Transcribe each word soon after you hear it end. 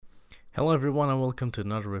Hello, everyone, and welcome to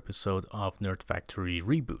another episode of Nerd Factory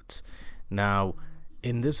Reboot. Now,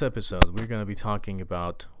 in this episode, we're going to be talking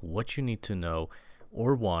about what you need to know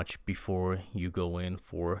or watch before you go in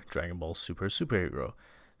for Dragon Ball Super Superhero.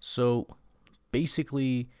 So,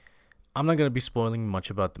 basically, I'm not going to be spoiling much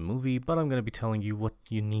about the movie, but I'm going to be telling you what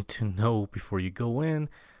you need to know before you go in.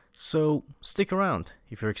 So, stick around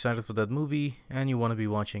if you're excited for that movie and you want to be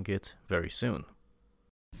watching it very soon.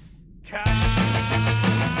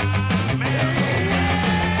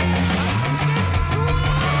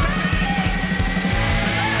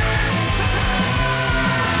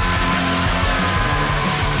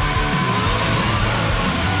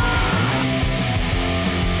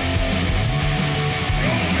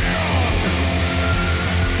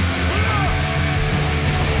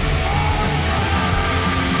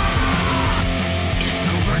 It's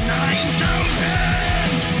over 9,000!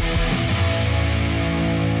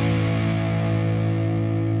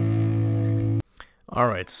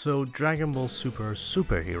 Alright, so Dragon Ball Super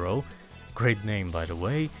Superhero, great name by the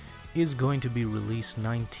way, is going to be released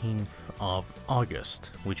 19th of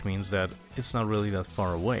August, which means that it's not really that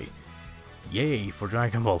far away. Yay for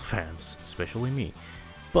Dragon Ball fans, especially me.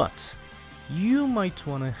 But you might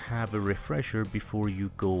want to have a refresher before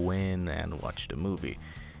you go in and watch the movie.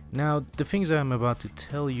 Now, the things that I'm about to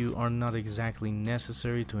tell you are not exactly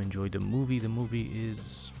necessary to enjoy the movie. The movie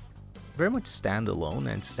is very much standalone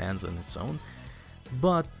and stands on its own.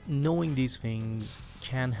 But knowing these things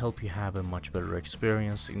can help you have a much better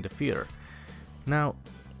experience in the theater. Now,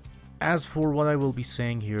 as for what I will be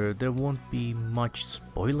saying here, there won't be much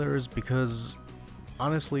spoilers because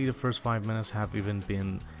honestly the first 5 minutes have even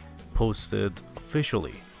been posted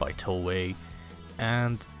officially by Toei,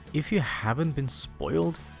 and if you haven't been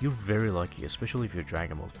spoiled, you're very lucky, especially if you're a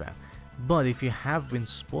Dragon Ball fan. But if you have been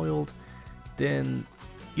spoiled, then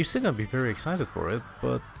you're still gonna be very excited for it,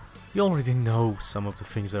 but you already know some of the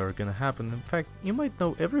things that are gonna happen. In fact, you might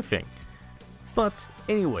know everything. But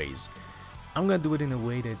anyways, I'm gonna do it in a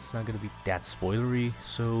way that's not gonna be that spoilery,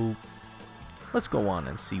 so let's go on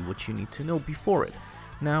and see what you need to know before it.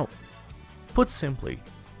 Now, put simply,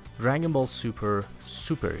 Dragon Ball Super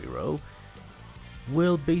Superhero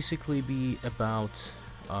will basically be about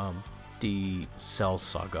the Cell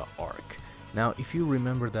Saga arc. Now, if you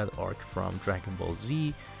remember that arc from Dragon Ball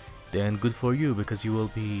Z, then good for you, because you will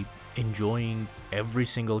be enjoying every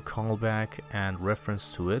single callback and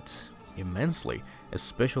reference to it immensely,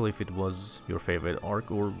 especially if it was your favorite arc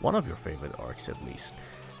or one of your favorite arcs at least.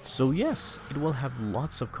 So yes, it will have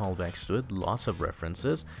lots of callbacks to it, lots of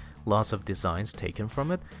references, lots of designs taken from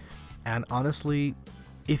it, and honestly,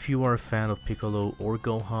 if you are a fan of Piccolo or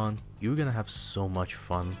Gohan, you're gonna have so much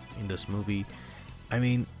fun in this movie. I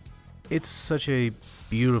mean, it's such a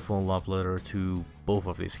beautiful love letter to both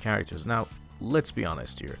of these characters. Now, let's be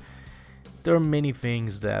honest here. There are many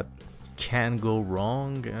things that can go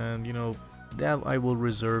wrong, and that I will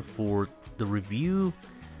reserve for the review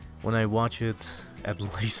when I watch it, at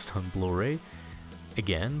least on Blu-ray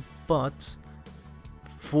again. But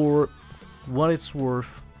for what it's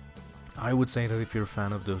worth, I would say that if you're a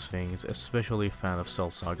fan of those things, especially a fan of Cell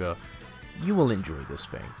Saga, you will enjoy this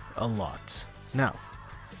thing a lot. Now,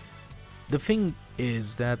 the thing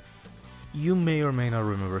is that you may or may not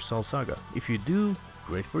remember Cell Saga. If you do,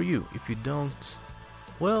 great for you. If you don't,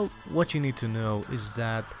 well, what you need to know is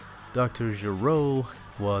that Dr. Gero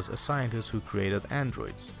was a scientist who created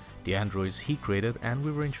androids. The androids he created and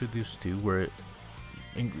we were introduced to were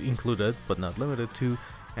included, but not limited to,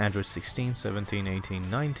 Android 16, 17, 18,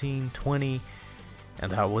 19, 20,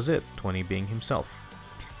 and how was it? 20 being himself.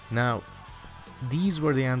 Now, these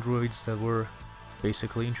were the androids that were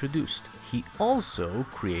basically introduced. He also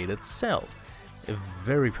created Cell, a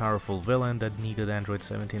very powerful villain that needed Android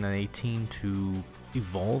 17 and 18 to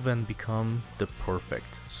evolve and become the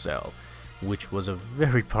perfect Cell, which was a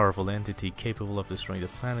very powerful entity capable of destroying the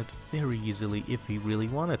planet very easily if he really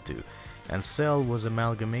wanted to. And Cell was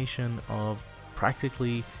amalgamation of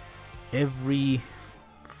practically every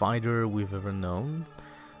fighter we've ever known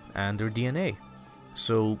and their DNA.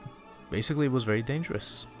 So basically it was very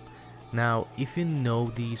dangerous. Now, if you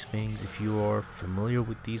know these things, if you are familiar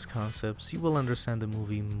with these concepts, you will understand the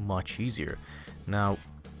movie much easier. Now,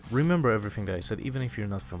 remember everything that I said, even if you're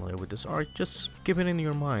not familiar with this arc, just keep it in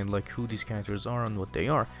your mind, like who these characters are and what they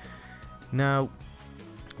are. Now,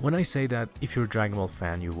 when I say that if you're a Dragon Ball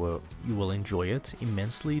fan, you will enjoy it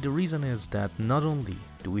immensely, the reason is that not only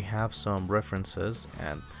do we have some references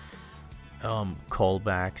and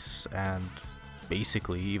callbacks and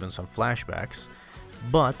basically even some flashbacks,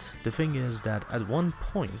 but the thing is that at one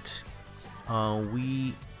point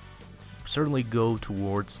we certainly go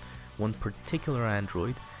towards one particular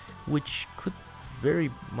android which could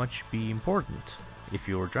very much be important if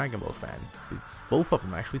you're a Dragon Ball fan. Both of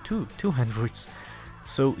them, actually, two androids.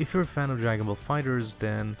 So if you're a fan of Dragon Ball Fighters,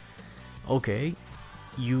 then okay,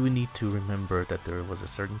 you need to remember that there was a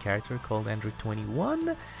certain character called Android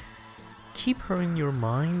 21. Keep her in your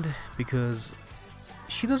mind, because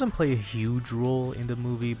she doesn't play a huge role in the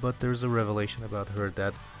movie, but there's a revelation about her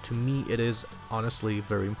that, to me, it is honestly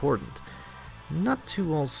very important. Not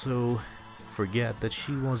to also forget that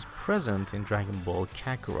she was present in Dragon Ball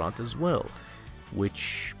Kakarot as well,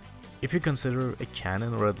 which, if you consider a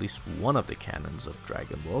canon, or at least one of the canons of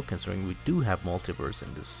Dragon Ball, considering we do have multiverse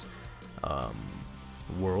in this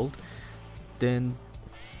world, then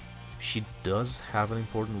she does have an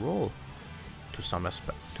important role to some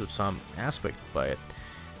aspect by it.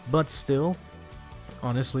 But still,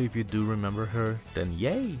 honestly, if you do remember her, then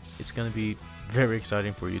yay, it's gonna be very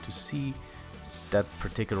exciting for you to see that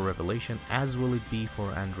particular revelation, as will it be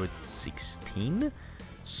for Android 16.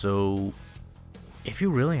 So if you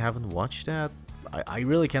really haven't watched that, I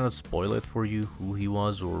really cannot spoil it for you, who he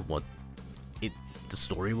was or what the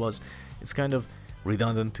story was. It's kind of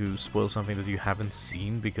redundant to spoil something that you haven't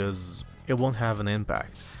seen, because it won't have an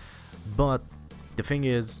impact. But the thing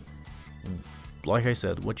is, like I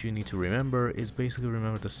said, what you need to remember is basically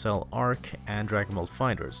remember the Cell arc and Dragon Ball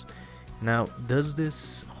Fighters. Now, does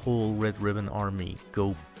this whole Red Ribbon Army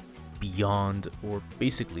go beyond, or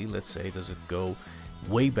basically, let's say, does it go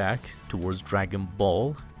way back towards Dragon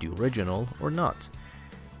Ball, the original, or not?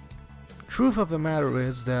 Truth of the matter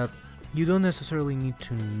is that you don't necessarily need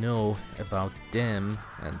to know about them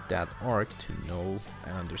and that arc to know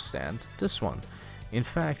and understand this one. In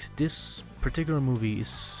fact, this particular movie is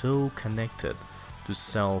so connected to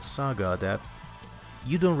Cell Saga that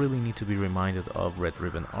you don't really need to be reminded of Red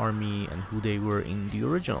Ribbon Army and who they were in the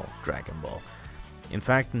original Dragon Ball. In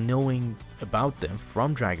fact, knowing about them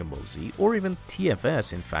from Dragon Ball Z, or even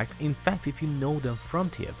TFS, in fact, if you know them from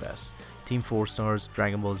TFS, Team 4 Stars,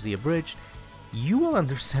 Dragon Ball Z Abridged, you will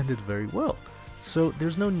understand it very well. So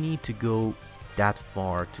there's no need to go that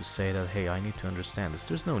far to say that, hey, I need to understand this.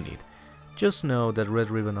 There's no need. Just know that Red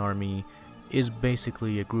Ribbon Army is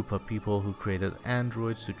basically a group of people who created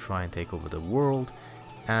androids to try and take over the world,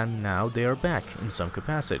 and now they are back in some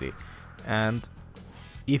capacity. And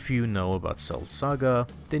if you know about Cell Saga,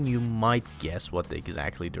 then you might guess what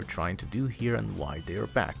exactly they're trying to do here and why they are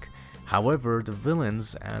back. However, the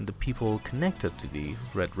villains and the people connected to the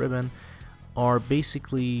Red Ribbon are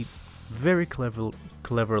basically very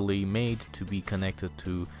cleverly made to be connected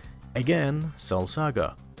to, again, Cell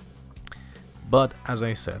Saga. But as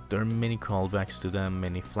I said, there are many callbacks to them,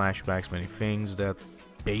 many flashbacks, many things that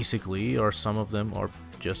basically, or some of them are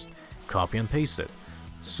just copy and pasted.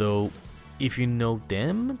 So if you know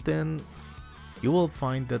them, then you will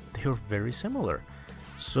find that they're very similar.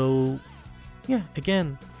 So yeah,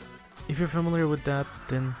 again, if you're familiar with that,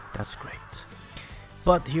 then that's great.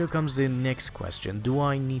 But here comes the next question. Do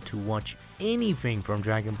I need to watch anything from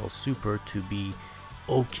Dragon Ball Super to be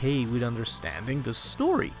okay with understanding the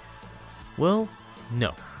story? Well,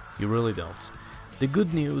 no, you really don't. The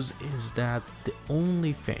good news is that the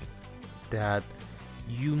only thing that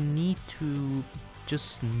you need to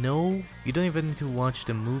just know, you don't even need to watch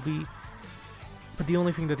the movie, but the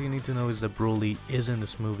only thing that you need to know is that Broly is in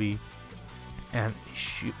this movie, and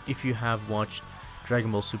if you have watched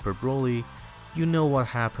Dragon Ball Super Broly, you know what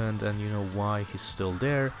happened and you know why he's still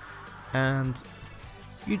there, and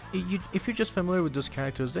if you're just familiar with those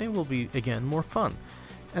characters, then it will be, again, more fun.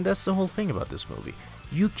 And that's the whole thing about this movie.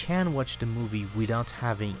 You can watch the movie without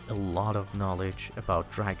having a lot of knowledge about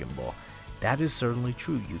Dragon Ball. That is certainly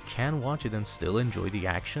true. You can watch it and still enjoy the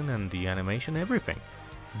action and the animation, everything.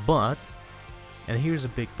 But, and here's a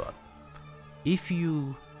big but, if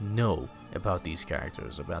you know about these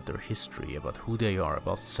characters, about their history, about who they are,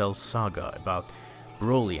 about Cell Saga, about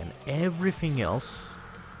Broly and everything else,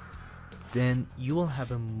 then you will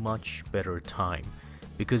have a much better time.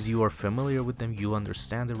 Because you are familiar with them, you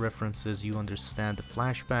understand the references, you understand the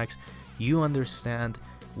flashbacks, you understand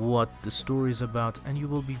what the story is about, and you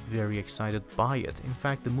will be very excited by it. In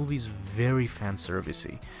fact, the movie is very fan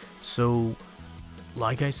servicey. So,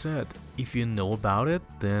 like I said, if you know about it,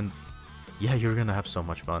 then yeah, you're gonna have so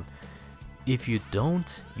much fun. If you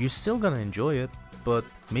don't, you're still gonna enjoy it, but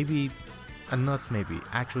maybe, and not maybe,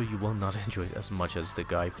 actually you will not enjoy it as much as the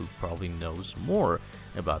guy who probably knows more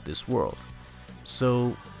about this world.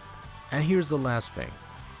 So, and here's the last thing.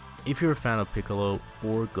 If you're a fan of Piccolo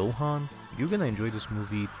or Gohan, you're gonna enjoy this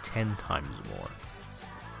movie 10 times more.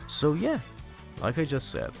 So yeah, like I just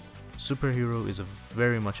said, Superhero is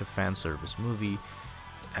very much a fan service movie,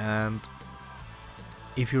 and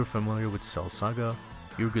if you're familiar with Cell Saga,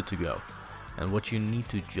 you're good to go. And what you need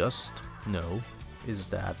to just know is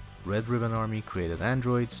that Red Ribbon Army created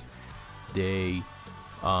androids. They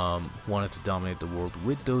wanted to dominate the world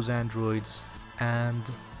with those androids, and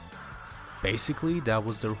basically that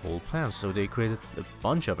was their whole plan. So they created a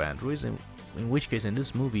bunch of androids, and in which case in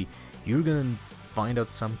this movie you're gonna find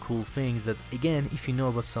out some cool things that, again, if you know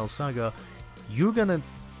about Cell Saga, you're gonna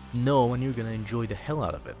know and you're gonna enjoy the hell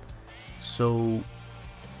out of it. So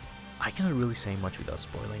I cannot really say much without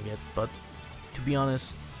spoiling it, but to be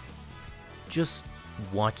honest, just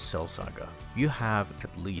watch Cell Saga. You have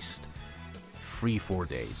at least 3-4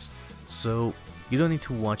 days, so you don't need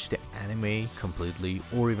to watch the anime completely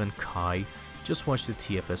or even Kai. Just watch the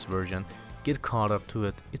TFS version, get caught up to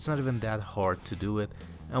it. It's not even that hard to do it,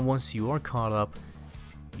 and once you are caught up,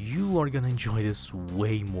 you are gonna enjoy this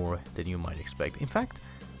way more than you might expect. In fact,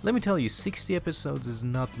 let me tell you, 60 episodes is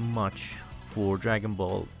not much for Dragon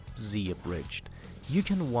Ball Z Abridged. You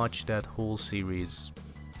can watch that whole series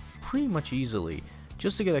pretty much easily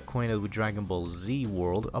just to get acquainted with Dragon Ball Z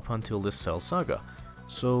world up until this Cell Saga.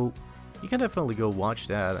 So you can definitely go watch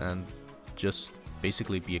that and just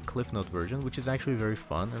basically be a Cliff Note version, which is actually very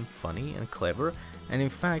fun and funny and clever. And in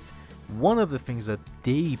fact, one of the things that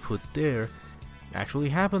they put there actually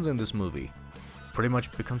happens in this movie. Pretty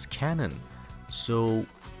much becomes canon. So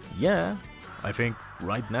yeah, I think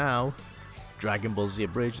right now Dragon Ball Z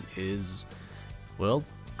Abridged is, well,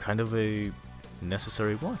 kind of a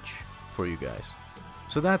necessary watch for you guys.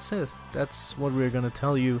 So that's it. That's what we're gonna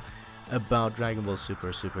tell you about Dragon Ball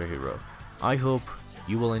Superhero. I hope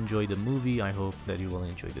you will enjoy the movie. I hope that you will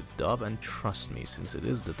enjoy the dub, and trust me, since it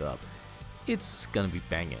is the dub, it's gonna be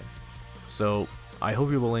banging. So I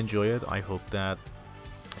hope you will enjoy it. I hope that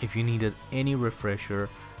if you needed any refresher,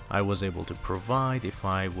 I was able to provide. If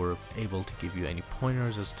I were able to give you any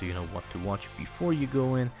pointers as to what to watch before you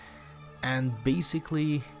go in, and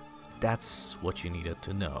basically that's what you needed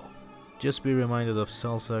to know. Just be reminded of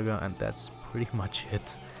Cell Saga, and that's pretty much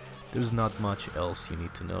it. There's not much else you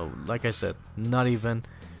need to know. Like I said, not even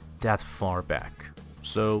that far back.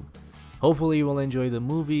 So hopefully you will enjoy the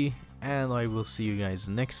movie, and I will see you guys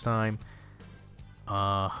next time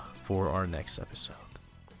for our next episode.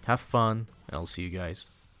 Have fun, and I'll see you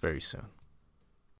guys very soon.